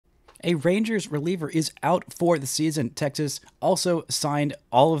A Rangers reliever is out for the season. Texas also signed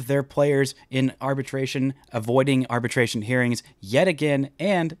all of their players in arbitration, avoiding arbitration hearings yet again,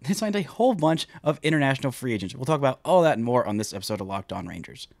 and they signed a whole bunch of international free agents. We'll talk about all that and more on this episode of Locked On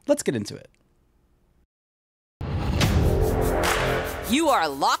Rangers. Let's get into it. You are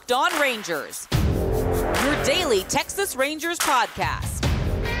Locked On Rangers, your daily Texas Rangers podcast.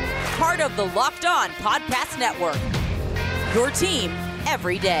 Part of the Locked On Podcast Network, your team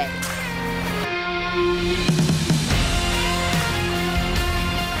every day.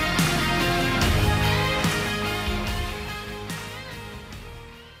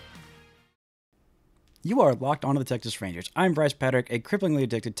 You are locked onto the Texas Rangers. I'm Bryce Patrick, a cripplingly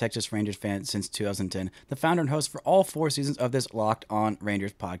addicted Texas Rangers fan since 2010, the founder and host for all 4 seasons of this Locked On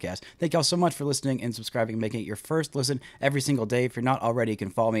Rangers podcast. Thank y'all so much for listening and subscribing and making it your first listen every single day. If you're not already, you can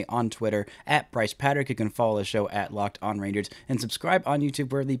follow me on Twitter at Bryce Patrick. You can follow the show at Locked On Rangers and subscribe on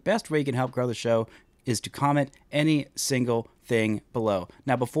YouTube, where the best way you can help grow the show is to comment any single thing below.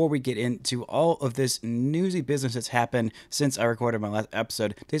 Now, before we get into all of this newsy business that's happened since I recorded my last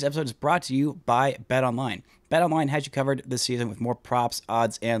episode, today's episode is brought to you by BetOnline. BetOnline has you covered this season with more props,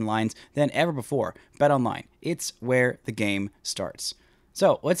 odds, and lines than ever before. BetOnline, it's where the game starts.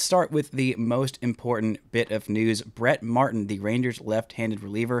 So let's start with the most important bit of news. Brett Martin, the Rangers' left-handed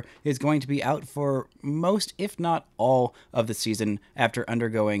reliever, is going to be out for most, if not all, of the season after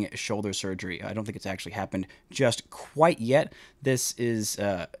undergoing shoulder surgery. I don't think it's actually happened just quite yet. This is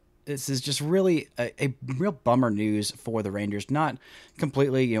just really a real bummer news for the Rangers. Not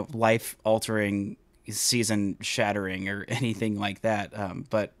completely, life-altering, season shattering or anything like that.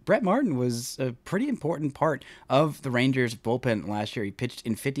 But Brett Martin was a pretty important part of the Rangers bullpen last year. He pitched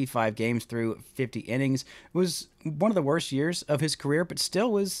in 55 games through 50 innings. It was one of the worst years of his career, but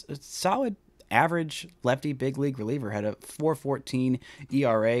still was a solid average lefty big league reliever. Had a 4.14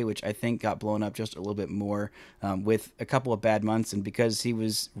 ERA, which I think got blown up just a little bit more with a couple of bad months, and because he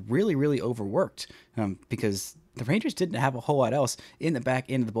was really, really overworked, because the Rangers didn't have a whole lot else in the back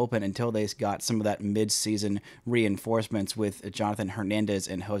end of the bullpen until they got some of that mid-season reinforcements with Jonathan Hernandez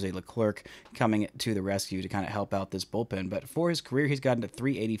and Jose Leclerc coming to the rescue to kind of help out this bullpen. But for his career, he's gotten to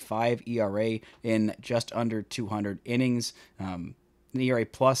 3.85 ERA in just under 200 innings. An ERA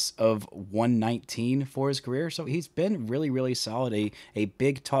plus of 119 for his career. So he's been really, really solid. A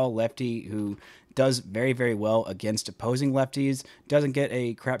big, tall lefty who does very, very well against opposing lefties. Doesn't get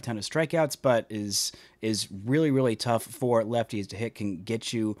a crap ton of strikeouts, but is really, really tough for lefties to hit. Can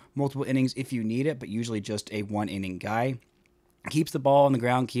get you multiple innings if you need it, but usually just a 1-inning guy. Keeps the ball on the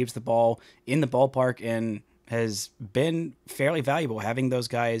ground, keeps the ball in the ballpark, and has been fairly valuable having those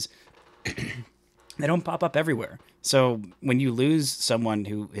guys. They don't pop up everywhere. So when you lose someone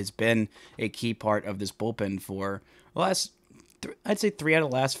who has been a key part of this bullpen for the last, I'd say 3 out of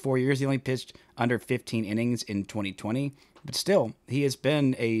the last 4 years, he only pitched under 15 innings in 2020. But still, he has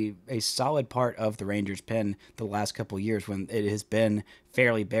been a solid part of the Rangers' pen the last couple of years when it has been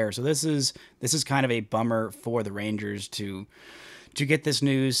fairly bare. So this is kind of a bummer for the Rangers to get this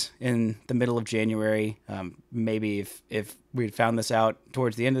news in the middle of January. Maybe if we'd found this out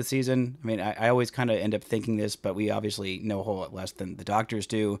towards the end of the season, I mean, I always kind of end up thinking this, but we obviously know a whole lot less than the doctors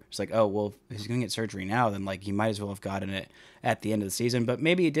do. It's like, oh, well, if he's going to get surgery now, then like he might as well have gotten it at the end of the season. But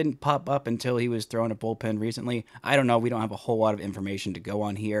maybe it didn't pop up until he was throwing a bullpen recently. I don't know. We don't have a whole lot of information to go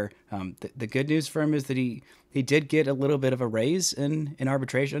on here. The good news for him is that he did get a little bit of a raise in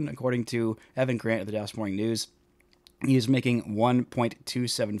arbitration, according to Evan Grant of the Dallas Morning News. He is making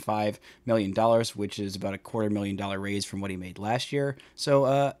 $1.275 million, which is about a $250,000 raise from what he made last year.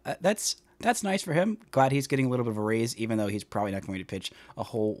 So that's nice for him. Glad he's getting a little bit of a raise, even though he's probably not going to pitch a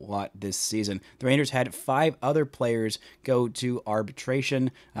whole lot this season. The Rangers had 5 other players go to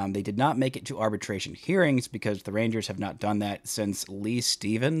arbitration. They did not make it to arbitration hearings because the Rangers have not done that since Lee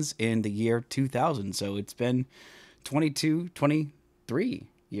Stevens in the year 2000. So it's been 23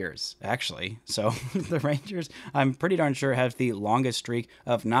 years, actually. So the Rangers, I'm pretty darn sure, have the longest streak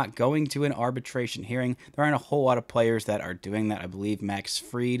of not going to an arbitration hearing. There aren't a whole lot of players that are doing that. I believe Max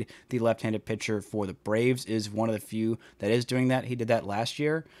Fried, the left-handed pitcher for the Braves, is one of the few that is doing that. He did that last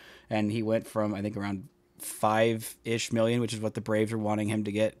year, and he went from, I think, around 5-ish million, which is what the Braves were wanting him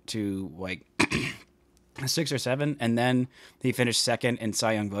to get, to like 6 or 7, and then he finished second in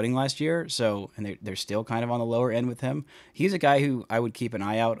Cy Young voting last year. So, and they're still kind of on the lower end with him. He's a guy who I would keep an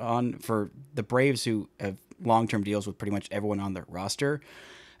eye out on for the Braves, who have long-term deals with pretty much everyone on their roster.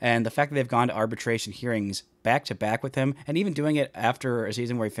 And the fact that they've gone to arbitration hearings back to back with him, and even doing it after a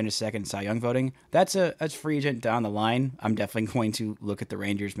season where he finished second in Cy Young voting, that's a free agent down the line. I'm definitely going to look at the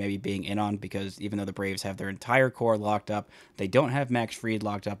Rangers maybe being in on, because even though the Braves have their entire core locked up, they don't have Max Fried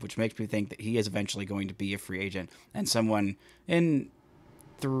locked up, which makes me think that he is eventually going to be a free agent and someone in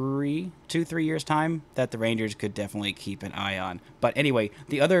 3 years time that the Rangers could definitely keep an eye on. But anyway,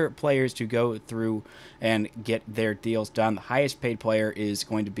 the other players to go through and get their deals done, the highest paid player is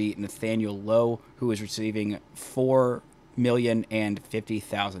going to be Nathaniel Lowe, who is receiving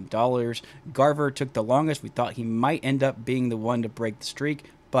 $4,050,000. Garver took the longest. We thought he might end up being the one to break the streak,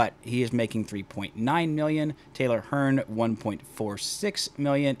 but he is making $3.9 million. Taylor Hearn $1.46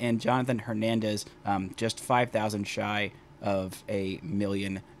 million, and Jonathan Hernandez just $5,000 shy of $1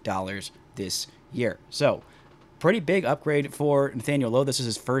 million this year. So pretty big upgrade for Nathaniel Lowe. This is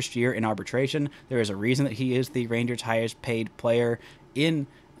his first year in arbitration. There is a reason that he is the Rangers' highest paid player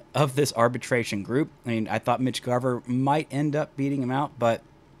of this arbitration group. I mean, I thought Mitch Garver might end up beating him out, but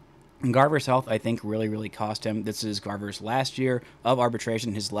Garver's health, I think, really cost him. This is Garver's last year of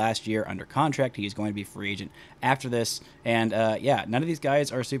arbitration, his last year under contract. He's going to be free agent after this. And, none of these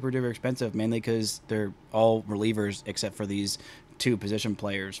guys are super duper expensive, mainly because they're all relievers except for these 2 position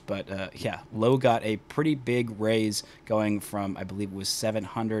players. But, Lowe got a pretty big raise, going from, I believe it was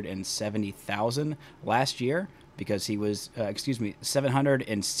 $770,000 last year, because he was,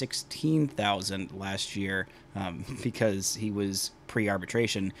 $716,000 last year, because he was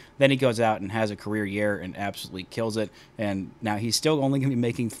pre-arbitration. Then he goes out and has a career year and absolutely kills it. And now he's still only going to be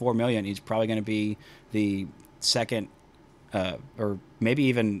making $4 million. He's probably going to be the second, or maybe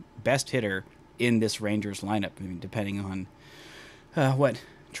even best hitter in this Rangers lineup. I mean, depending on what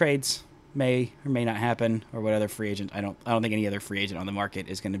trades may or may not happen, or what other free agent. I don't think any other free agent on the market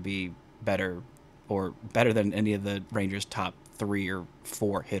is going to be better than any of the Rangers' top 3 or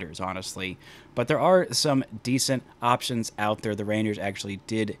 4 hitters, honestly. But there are some decent options out there. The Rangers actually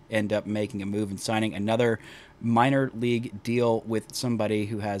did end up making a move and signing another minor league deal with somebody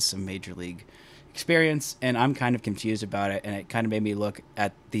who has some major league experience, and I'm kind of confused about it, and it kind of made me look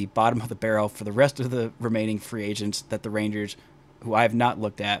at the bottom of the barrel for the rest of the remaining free agents that the Rangers, who I have not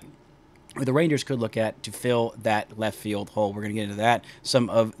looked at, or the Rangers could look at to fill that left field hole. We're going to get into that. Some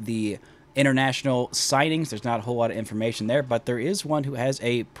of the international signings, there's not a whole lot of information there, but there is one who has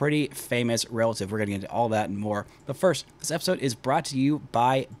a pretty famous relative. We're going to get into all that and more. But first, this episode is brought to you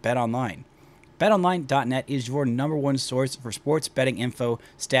by BetOnline. BetOnline.net is your #1 source for sports betting info,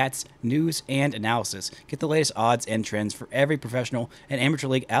 stats, news, and analysis. Get the latest odds and trends for every professional and amateur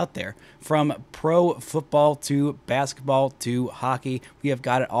league out there. From pro football to basketball to hockey, we have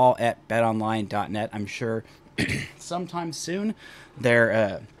got it all at BetOnline.net. I'm sure sometime soon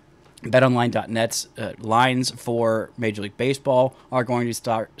BetOnline.net's lines for Major League Baseball are going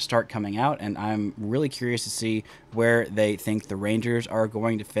to start coming out, and I'm really curious to see where they think the Rangers are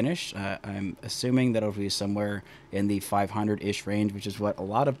going to finish. I'm assuming that it'll be somewhere in the 500-ish range, which is what a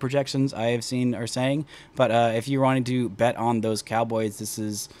lot of projections I have seen are saying. But if you're wanting to bet on those Cowboys, this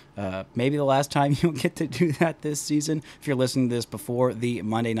is maybe the last time you'll get to do that this season if you're listening to this before the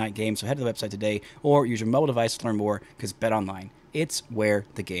Monday night game. So head to the website today or use your mobile device to learn more, because BetOnline, it's where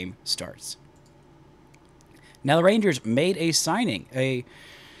the game starts. Now, the Rangers made a signing, a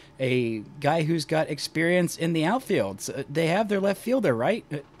guy who's got experience in the outfield. So they have their left fielder, right?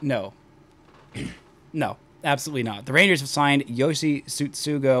 No. No, absolutely not. The Rangers have signed Yoshi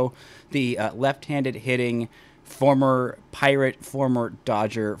Tsutsugo, the left-handed hitting former Pirate, former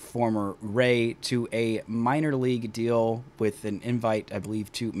Dodger, former Ray, to a minor league deal with an invite, I believe,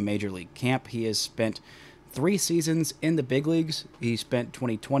 to Major League camp. He has spent 3 seasons in the big leagues. He spent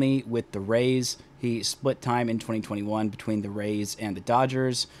 2020 with the Rays. He split time in 2021 between the Rays and the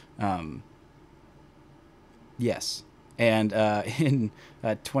Dodgers. Yes. And and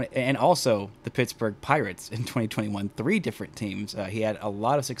also the Pittsburgh Pirates in 2021. 3 different teams. He had a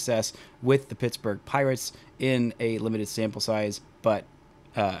lot of success with the Pittsburgh Pirates in a limited sample size, but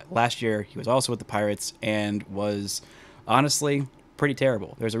last year he was also with the Pirates and was honestly pretty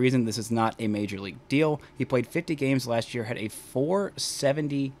terrible. There's a reason this is not a major league deal. He played 50 games last year, had a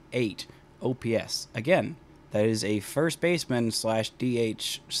 .478 OPS. Again, that is a first baseman /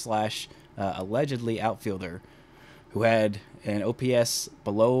 DH / allegedly outfielder who had an OPS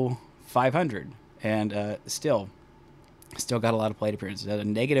below 500 and still got a lot of plate appearances. Had a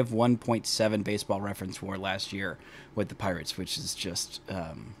negative 1.7 baseball reference WAR last year with the Pirates, which is just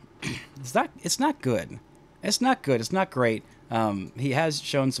it's not good. It's not good. It's not great. He has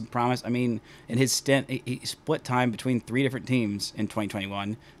shown some promise. I mean, in his stint, he split time between 3 different teams in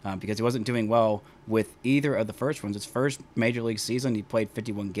 2021 because he wasn't doing well with either of the first ones. His first major league season, he played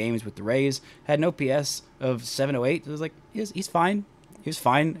 51 games with the Rays, had an OPS of 708. It was like, he's fine. He was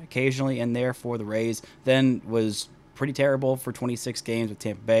fine occasionally in there for the Rays. Then was pretty terrible for 26 games with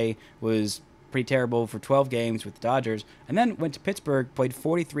Tampa Bay, was pretty terrible for 12 games with the Dodgers, and then went to Pittsburgh, played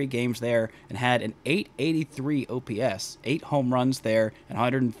 43 games there, and had an 883 OPS, 8 home runs there, and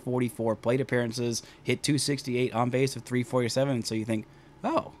 144 plate appearances, hit 268 on base of 347. And so you think,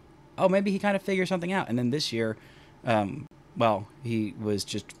 oh, maybe he kind of figured something out. And then this year, he was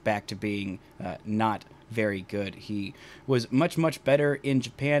just back to being not very good. He was much, much better in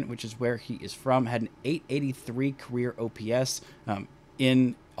Japan, which is where he is from, had an 883 career OPS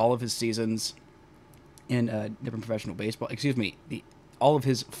in all of his seasons in different professional baseball. All of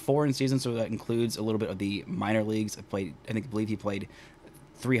his foreign seasons, so that includes a little bit of the minor leagues. I believe he played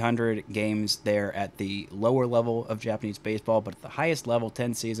 300 games there at the lower level of Japanese baseball, but at the highest level,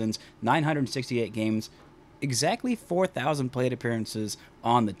 10 seasons, 968 games, exactly 4,000 plate appearances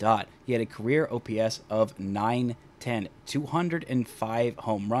on the dot. He had a career OPS of 910, 205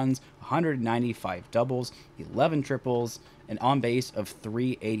 home runs, 195 doubles, 11 triples, an on base of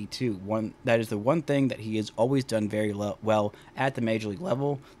 382. That is the one thing that he has always done very well at the major league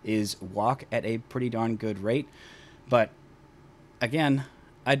level, is walk at a pretty darn good rate. But again,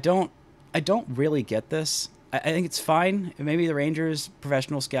 I don't really get this. I think it's fine. Maybe the Rangers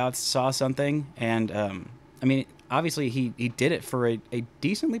professional scouts saw something, and obviously he did it for a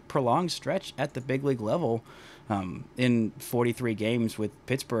decently prolonged stretch at the big league level in 43 games with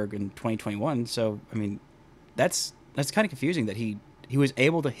Pittsburgh in 2021. So that's kind of confusing that he was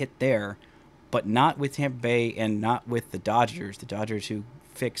able to hit there, but not with Tampa Bay and not with the Dodgers. The Dodgers, who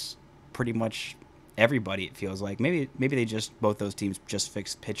fix pretty much everybody, it feels like. Maybe they just, both those teams just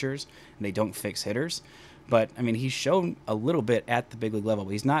fix pitchers and they don't fix hitters. But he's shown a little bit at the big league level.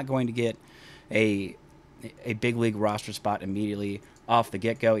 He's not going to get a big league roster spot immediately off the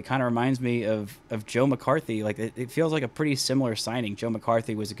get-go. He kind of reminds me of Joe McCarthy. Like, it feels like a pretty similar signing. Joe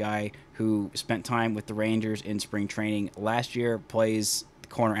McCarthy was a guy who spent time with the Rangers in spring training last year, plays the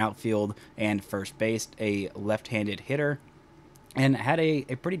corner outfield and first base, a left-handed hitter, and had a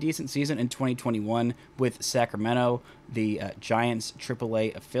pretty decent season in 2021 with Sacramento. The Giants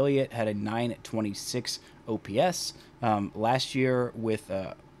AAA affiliate had a 926 OPS. Last year with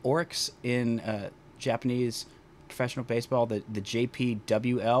Oryx in Japanese professional baseball, the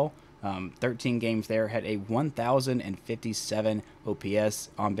JPWL, 13 games there, had a 1,057 OPS,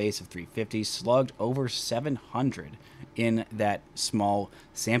 on base of 350, slugged over 700 in that small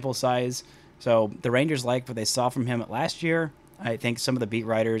sample size. So the Rangers liked what they saw from him last year. I think some of the beat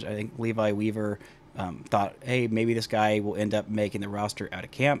writers, I think Levi Weaver, thought, hey, maybe this guy will end up making the roster out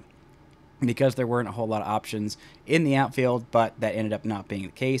of camp, because there weren't a whole lot of options in the outfield, but that ended up not being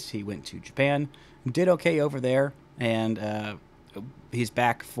the case. He went to Japan, did okay over there, and he's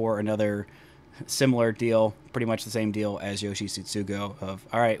back for another similar deal, pretty much the same deal as Yoshi Tsutsugo of,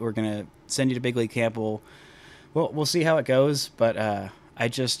 all right, we're going to send you to big league camp. We'll see how it goes, but I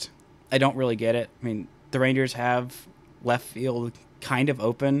don't really get it. The Rangers have left field kind of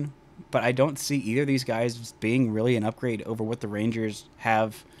open, but I don't see either of these guys being really an upgrade over what the Rangers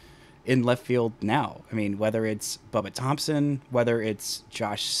have in left field now. Whether it's Bubba Thompson, whether it's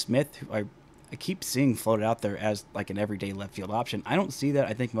Josh Smith, who I keep seeing floated out there as like an everyday left field option. I don't see that.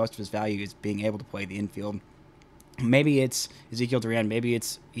 I think most of his value is being able to play the infield. Maybe it's Ezekiel Duran. Maybe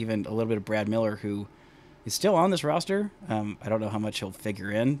it's even a little bit of Brad Miller, who is still on this roster. I don't know how much he'll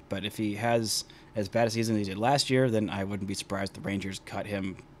figure in, but if he has as bad a season as he did last year, then I wouldn't be surprised the Rangers cut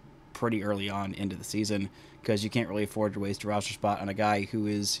him pretty early on into the season, because you can't really afford to waste a roster spot on a guy who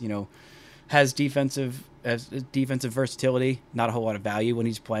is, has defensive versatility, not a whole lot of value when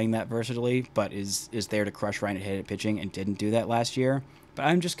he's playing that versatility, but is there to crush right-handed pitching and didn't do that last year. But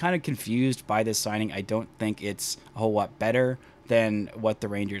I'm just kind of confused by this signing. I don't think it's a whole lot better than what the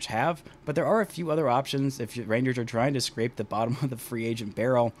Rangers have, but there are a few other options if the Rangers are trying to scrape the bottom of the free agent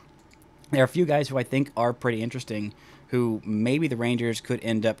barrel. There are a few guys who I think are pretty interesting, who maybe the Rangers could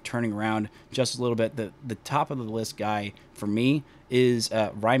end up turning around just a little bit. The top of the list guy for me is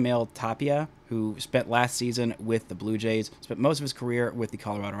Raimel Tapia, who spent last season with the Blue Jays, spent most of his career with the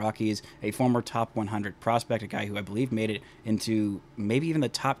Colorado Rockies, a former top 100 prospect, a guy who I believe made it into maybe even the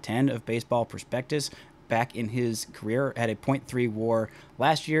top 10 of Baseball Prospectus back in his career, had a .3 WAR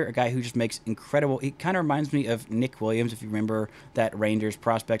last year, a guy who just makes incredible. He kind of reminds me of Nick Williams, if you remember that Rangers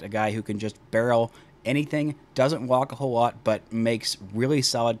prospect, a guy who can just barrel anything, doesn't walk a whole lot, but makes really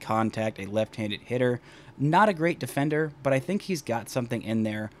solid contact, a left-handed hitter. Not a great defender, but I think he's got something in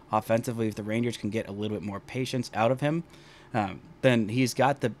there offensively. If the Rangers can get a little bit more patience out of him, then he's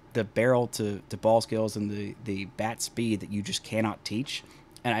got the barrel to ball skills and the bat speed that you just cannot teach.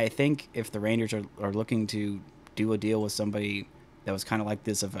 And I think if the Rangers are looking to do a deal with somebody that was kind of like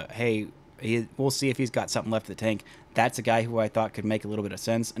this of a, hey, we'll see if he's got something left in the tank, that's a guy who I thought could make a little bit of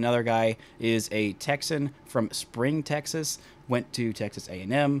sense. Another guy is a Texan from Spring, Texas, went to Texas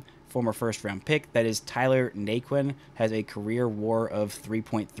A&M, former first-round pick. That is Tyler Naquin, has a career WAR of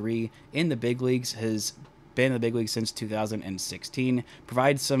 3.3 in the big leagues, has been in the big leagues since 2016,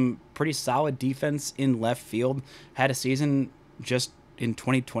 provides some pretty solid defense in left field, had a season just in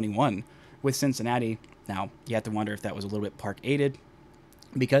 2021 with Cincinnati. Now, you have to wonder if that was a little bit park-aided,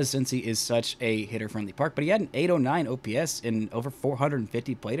 because Cincy is such a hitter-friendly park, but he had an 809 OPS in over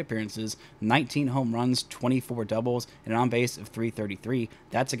 450 plate appearances, 19 home runs, 24 doubles, and an on-base of 333.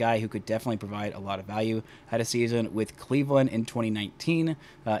 That's a guy who could definitely provide a lot of value. Had a season with Cleveland in 2019,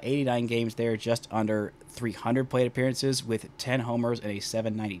 89 games there, just under 300 plate appearances with 10 homers and a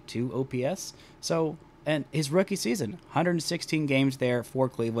 792 OPS. So, and his rookie season, 116 games there for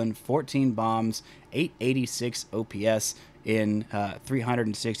Cleveland, 14 bombs, 886 OPS in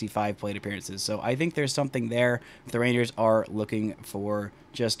 365 plate appearances. So I think there's something there. If the Rangers are looking for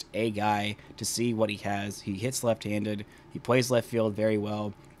just a guy to see what he has, he hits left-handed, he plays left field very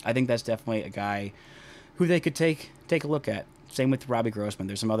well. I think that's definitely a guy who they could take a look at. Same with Robbie Grossman.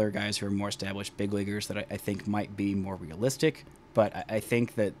 There's some other guys who are more established big leaguers that I think might be more realistic. But I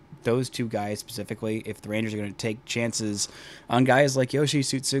think that those two guys specifically, if the Rangers are going to take chances on guys like Yoshi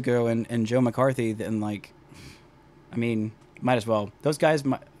Tsutsugo and Joe McCarthy, then might as well. Those guys,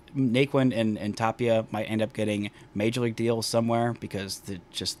 Naquin and Tapia, might end up getting major league deals somewhere, because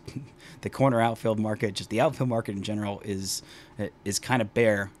the corner outfield market, just the outfield market in general, is kind of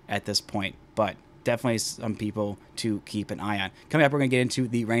bare at this point. But definitely some people to keep an eye on. Coming up, we're going to get into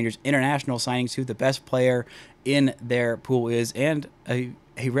the Rangers international signings, who the best player in their pool is, and a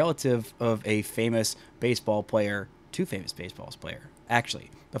relative of a famous baseball player, two famous baseball player, actually.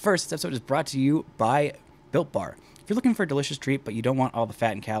 But first, this episode is brought to you by Built Bar. If you're looking for a delicious treat, but you don't want all the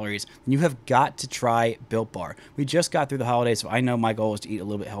fat and calories, then you have got to try Built Bar. We just got through the holidays, so I know my goal is to eat a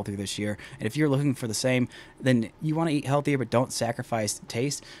little bit healthier this year. And if you're looking for the same, then you want to eat healthier but don't sacrifice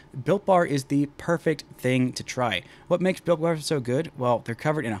taste, Built Bar is the perfect thing to try. What makes Built Bar so good? Well, they're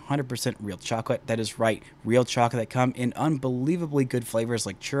covered in 100% real chocolate. That is right, real chocolate that come in unbelievably good flavors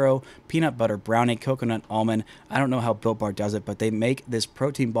like churro, peanut butter brownie, coconut almond. I don't know how Built Bar does it, but they make this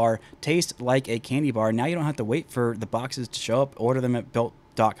protein bar taste like a candy bar. Now you don't have to wait for the boxes to show up. Order them at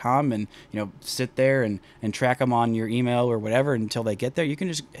built.com and sit there and track them on your email or whatever until they get there. You can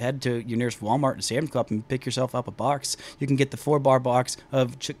just head to your nearest Walmart and Sam's Club and pick yourself up a box. You can get the 4-bar box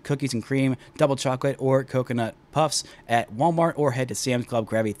of cookies and cream, double chocolate, or coconut puffs at Walmart, or head to Sam's Club,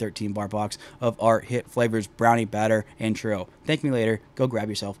 grab a 13-bar box of our hit flavors, brownie, batter, and churro. Thank me later. Go grab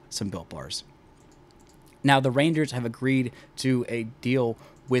yourself some Built Bars. Now, the Rangers have agreed to a deal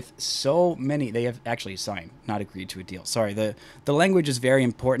with so many. They have actually signed, not agreed to a deal. Sorry, the language is very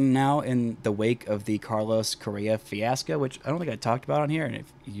important now in the wake of the Carlos Correa fiasco, which I don't think I talked about on here. And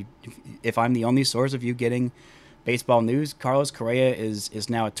if I'm the only source of you getting baseball news, Carlos Correa is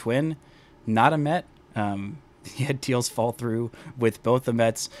now a Twin, not a Met. He had deals fall through with both the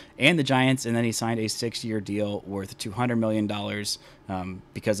Mets and the Giants, and then he signed a 6-year deal worth $200 million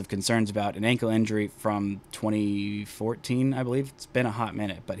because of concerns about an ankle injury from 2014, I believe. It's been a hot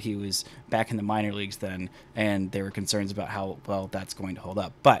minute, but he was back in the minor leagues then, and there were concerns about how well that's going to hold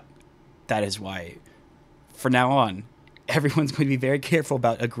up. But that is why, for now on, everyone's going to be very careful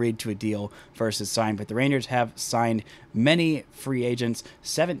about agreed to a deal versus signed. But the Rangers have signed many free agents,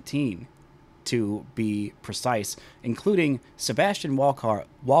 17 to be precise, including Sebastian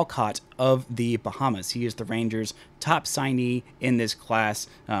Walcott of the Bahamas. He is the Rangers' top signee in this class.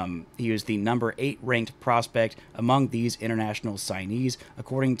 He is the number 8 ranked prospect among these international signees,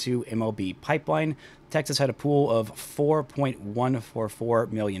 according to MLB Pipeline. Texas had a pool of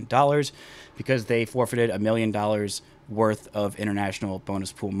 $4.144 million because they forfeited $1 million worth of international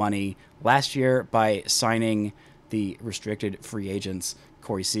bonus pool money last year by signing the restricted free agents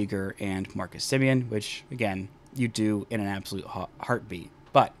Corey Seager and Marcus Semien, which, again, you do in an absolute heartbeat.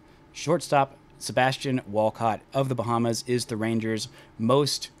 But shortstop Sebastian Walcott of the Bahamas is the Rangers'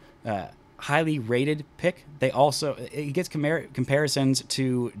 most highly rated pick. He gets comparisons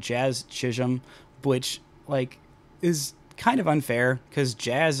to Jazz Chisholm, which is kind of unfair because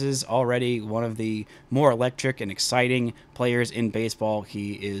Jazz is already one of the more electric and exciting players in baseball.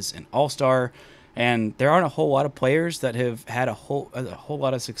 He is an all-star, And there aren't a whole lot of players that have had a whole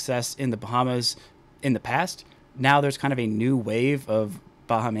lot of success in the Bahamas in the past. Now there's kind of a new wave of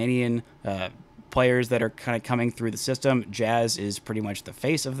Bahamian players that are kind of coming through the system. Jazz is pretty much the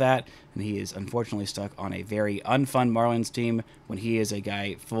face of that, and he is unfortunately stuck on a very unfun Marlins team when he is a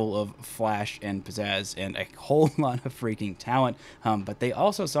guy full of flash and pizzazz and a whole lot of freaking talent. But they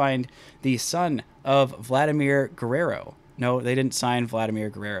also signed the son of Vladimir Guerrero. No, they didn't sign Vladimir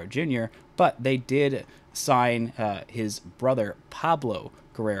Guerrero Jr., but they did sign his brother, Pablo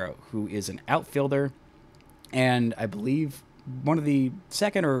Guerrero, who is an outfielder and I believe one of the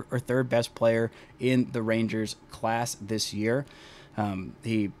second or third best player in the Rangers class this year.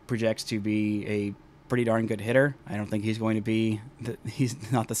 He projects to be a pretty darn good hitter. I don't think he's going to be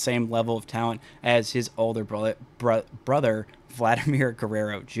he's not the same level of talent as his older brother Vladimir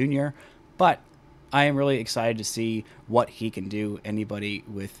Guerrero Jr., but I am really excited to see what he can do. Anybody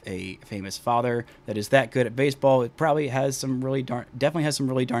with a famous father that is that good at baseball, it probably has some definitely has some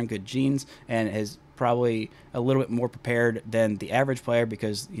really darn good genes, and is probably a little bit more prepared than the average player,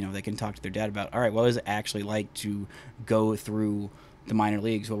 because they can talk to their dad about, all right, what is it actually like to go through the minor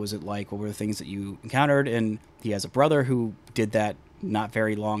leagues? What was it like? What were the things that you encountered? And he has a brother who did that not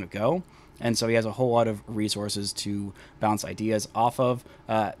very long ago. And so he has a whole lot of resources to bounce ideas off of.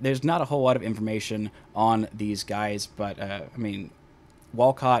 There's not a whole lot of information on these guys, but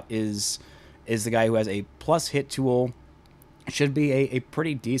Walcott is the guy who has a plus hit tool. Should be a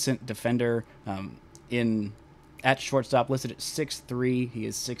pretty decent defender at shortstop, listed at 6'3". He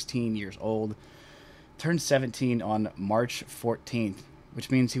is 16 years old. Turned 17 on March 14th,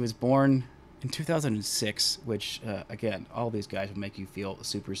 which means he was born in 2006, which, again, all these guys will make you feel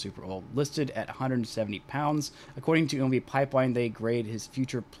super, super old. Listed at 170 pounds. According to MLB Pipeline, they grade his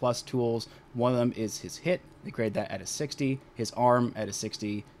future plus tools. One of them is his hit. They grade that at a 60. His arm at a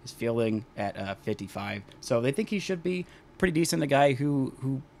 60. His fielding at 55. So they think he should be pretty decent. A guy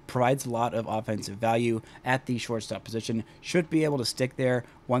who provides a lot of offensive value at the shortstop position. Should be able to stick there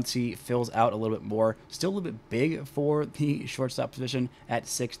once he fills out a little bit more. Still a little bit big for the shortstop position at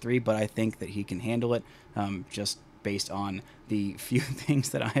 6'3", but I think that he can handle it just based on the few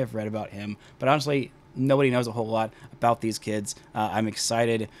things that I have read about him. But honestly, nobody knows a whole lot about these kids. I'm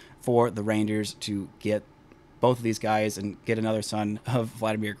excited for the Rangers to get both of these guys and get another son of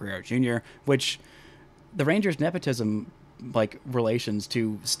Vladimir Guerrero Jr., which the Rangers' nepotism relations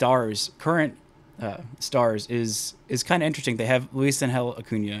to current stars is kind of interesting. They have Luis Angel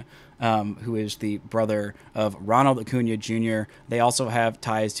Acuna, who is the brother of Ronald Acuna Jr. They also have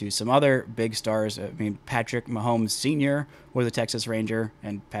ties to some other big stars. Patrick Mahomes Sr. was a Texas Ranger,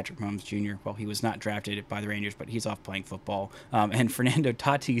 and Patrick Mahomes Jr., well, he was not drafted by the Rangers, but he's off playing football. And Fernando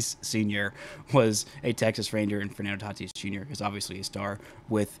Tatis Sr. was a Texas Ranger, and Fernando Tatis Jr. is obviously a star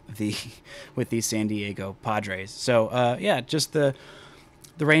with the San Diego Padres. So, just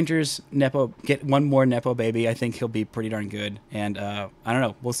the Rangers get one more Nepo baby. I think he'll be pretty darn good. And I don't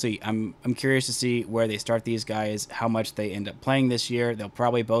know. We'll see. I'm curious to see where they start these guys, how much they end up playing this year. They'll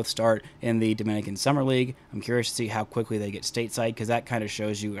probably both start in the Dominican Summer League. I'm curious to see how quickly they get stateside, because that kind of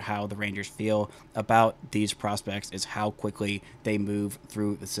shows you how the Rangers feel about these prospects, is how quickly they move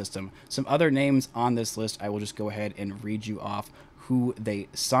through the system. Some other names on this list, I will just go ahead and read you off who they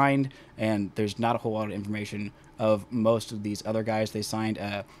signed, and there's not a whole lot of information of most of these other guys. They signed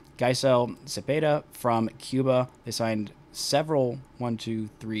Gaisel Cepeda from Cuba. They signed several, 1, 2,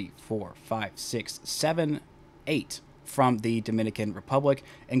 3, 4, 5, 6, 7, 8 from the Dominican Republic,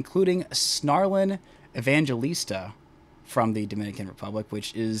 including Snarlin Evangelista from the Dominican Republic,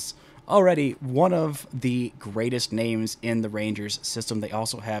 which is already one of the greatest names in the Rangers system. They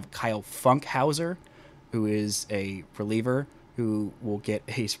also have Kyle Funkhauser, who is a reliever who will get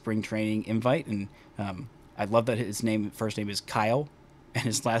a spring training invite, and I love that his first name is Kyle and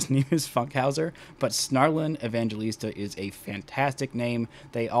his last name is Funkhauser, but Snarlin Evangelista is a fantastic name.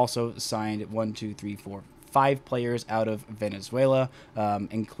 They also signed 1, 2, 3, 4, 5 players out of Venezuela,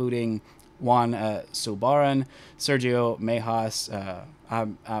 including Juan Subaran, Sergio Mejas.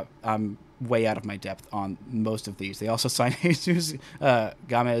 I'm way out of my depth on most of these. They also signed Jesus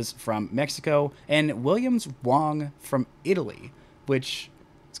Gomez from Mexico and Williams Wong from Italy, which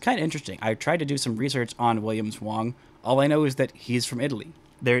is kind of interesting. I tried to do some research on Williams Wong. All I know is that he's from Italy.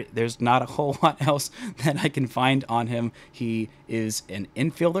 There's not a whole lot else that I can find on him. He is an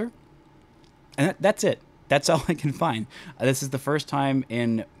infielder, and that's it. That's all I can find. This is the first time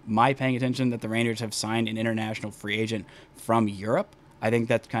in my paying attention that the Rangers have signed an international free agent from Europe. I think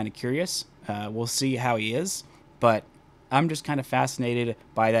that's kind of curious. We'll see how he is, but I'm just kind of fascinated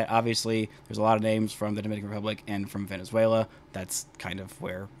by that. Obviously, there's a lot of names from the Dominican Republic and from Venezuela. That's kind of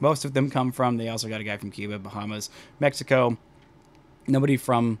where most of them come from. They also got a guy from Cuba, Bahamas, Mexico. Nobody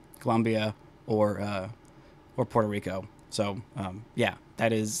from Colombia or Puerto Rico. So, yeah,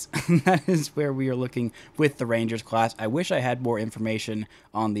 that is that is where we are looking with the Rangers class. I wish I had more information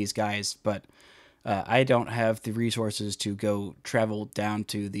on these guys, but I don't have the resources to go travel down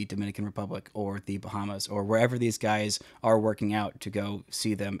to the Dominican Republic or the Bahamas or wherever these guys are working out to go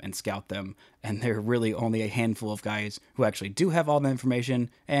see them and scout them. And there are really only a handful of guys who actually do have all the information,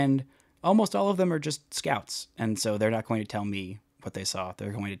 and almost all of them are just scouts. And so they're not going to tell me what they saw.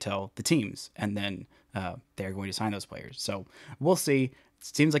 They're going to tell the teams, and then they're going to sign those players. So we'll see.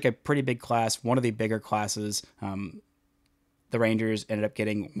 It seems like a pretty big class, one of the bigger classes. The Rangers ended up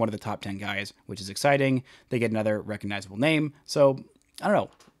getting one of the top 10 guys, which is exciting. They get another recognizable name. So, I don't know.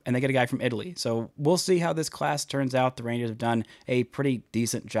 And they get a guy from Italy. So, we'll see how this class turns out. The Rangers have done a pretty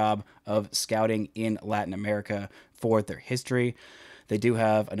decent job of scouting in Latin America for their history. They do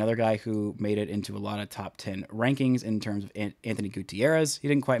have another guy who made it into a lot of top 10 rankings in terms of Anthony Gutierrez. He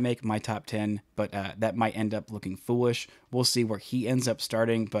didn't quite make my top 10, but that might end up looking foolish. We'll see where he ends up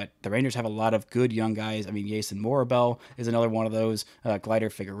starting, but the Rangers have a lot of good young guys. I mean, Jason Morabel is another one of those, Glider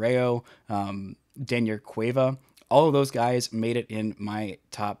Figueroa, Daniel Cueva. All of those guys made it in my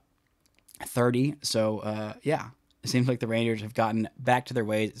top 30. So, yeah. It seems like the Rangers have gotten back to their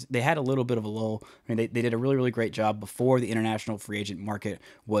ways. They had a little bit of a lull. I mean, they did a really, really great job before the international free agent market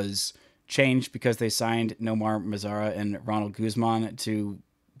was changed because they signed Nomar Mazara and Ronald Guzman to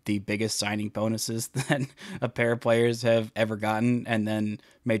the biggest signing bonuses that a pair of players have ever gotten. And then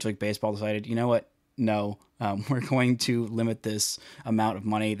Major League Baseball decided, you know what? No, we're going to limit this amount of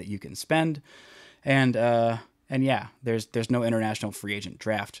money that you can spend. And yeah, there's no international free agent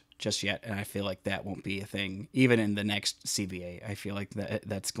draft just yet, and I feel like that won't be a thing even in the next CBA. I feel like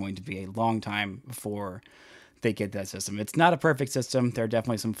that's going to be a long time before they get that system. It's not a perfect system. There are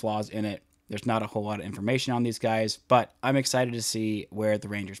definitely some flaws in it. There's not a whole lot of information on these guys, but I'm excited to see where the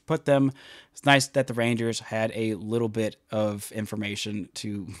Rangers put them. It's nice that the Rangers had a little bit of information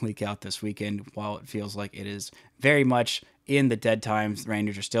to leak out this weekend, while it feels like it is very much in the dead times. The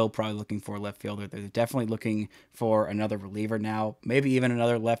Rangers are still probably looking for a left fielder. They're definitely looking for another reliever now, maybe even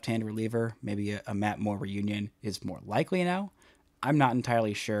another left-hand reliever. Maybe a Matt Moore reunion is more likely now. I'm not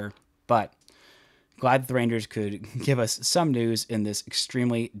entirely sure, but glad that the Rangers could give us some news in this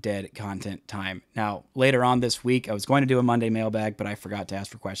extremely dead content time. Now, later on this week, I was going to do a Monday mailbag, but I forgot to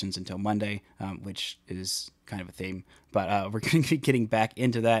ask for questions until Monday, which is kind of a theme. But we're going to be getting back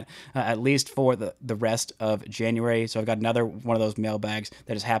into that, at least for the rest of January. So I've got another one of those mailbags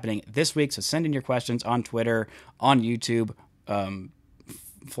that is happening this week. So send in your questions on Twitter, on YouTube,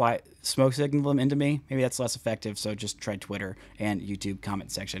 smoke signal them into me. Maybe that's less effective, so just try Twitter and YouTube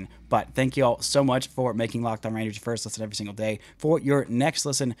comment section. But thank you all so much for making Locked On Rangers your first listen every single day. For your next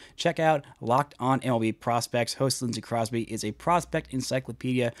listen, check out Locked On MLB Prospects. Host Lindsey Crosby is a prospect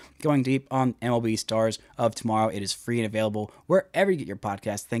encyclopedia going deep on MLB stars of tomorrow. It is free and available wherever you get your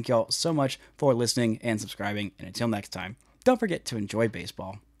podcast. Thank you all so much for listening and subscribing, and until next time, don't forget to enjoy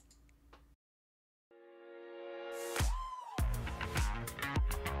baseball.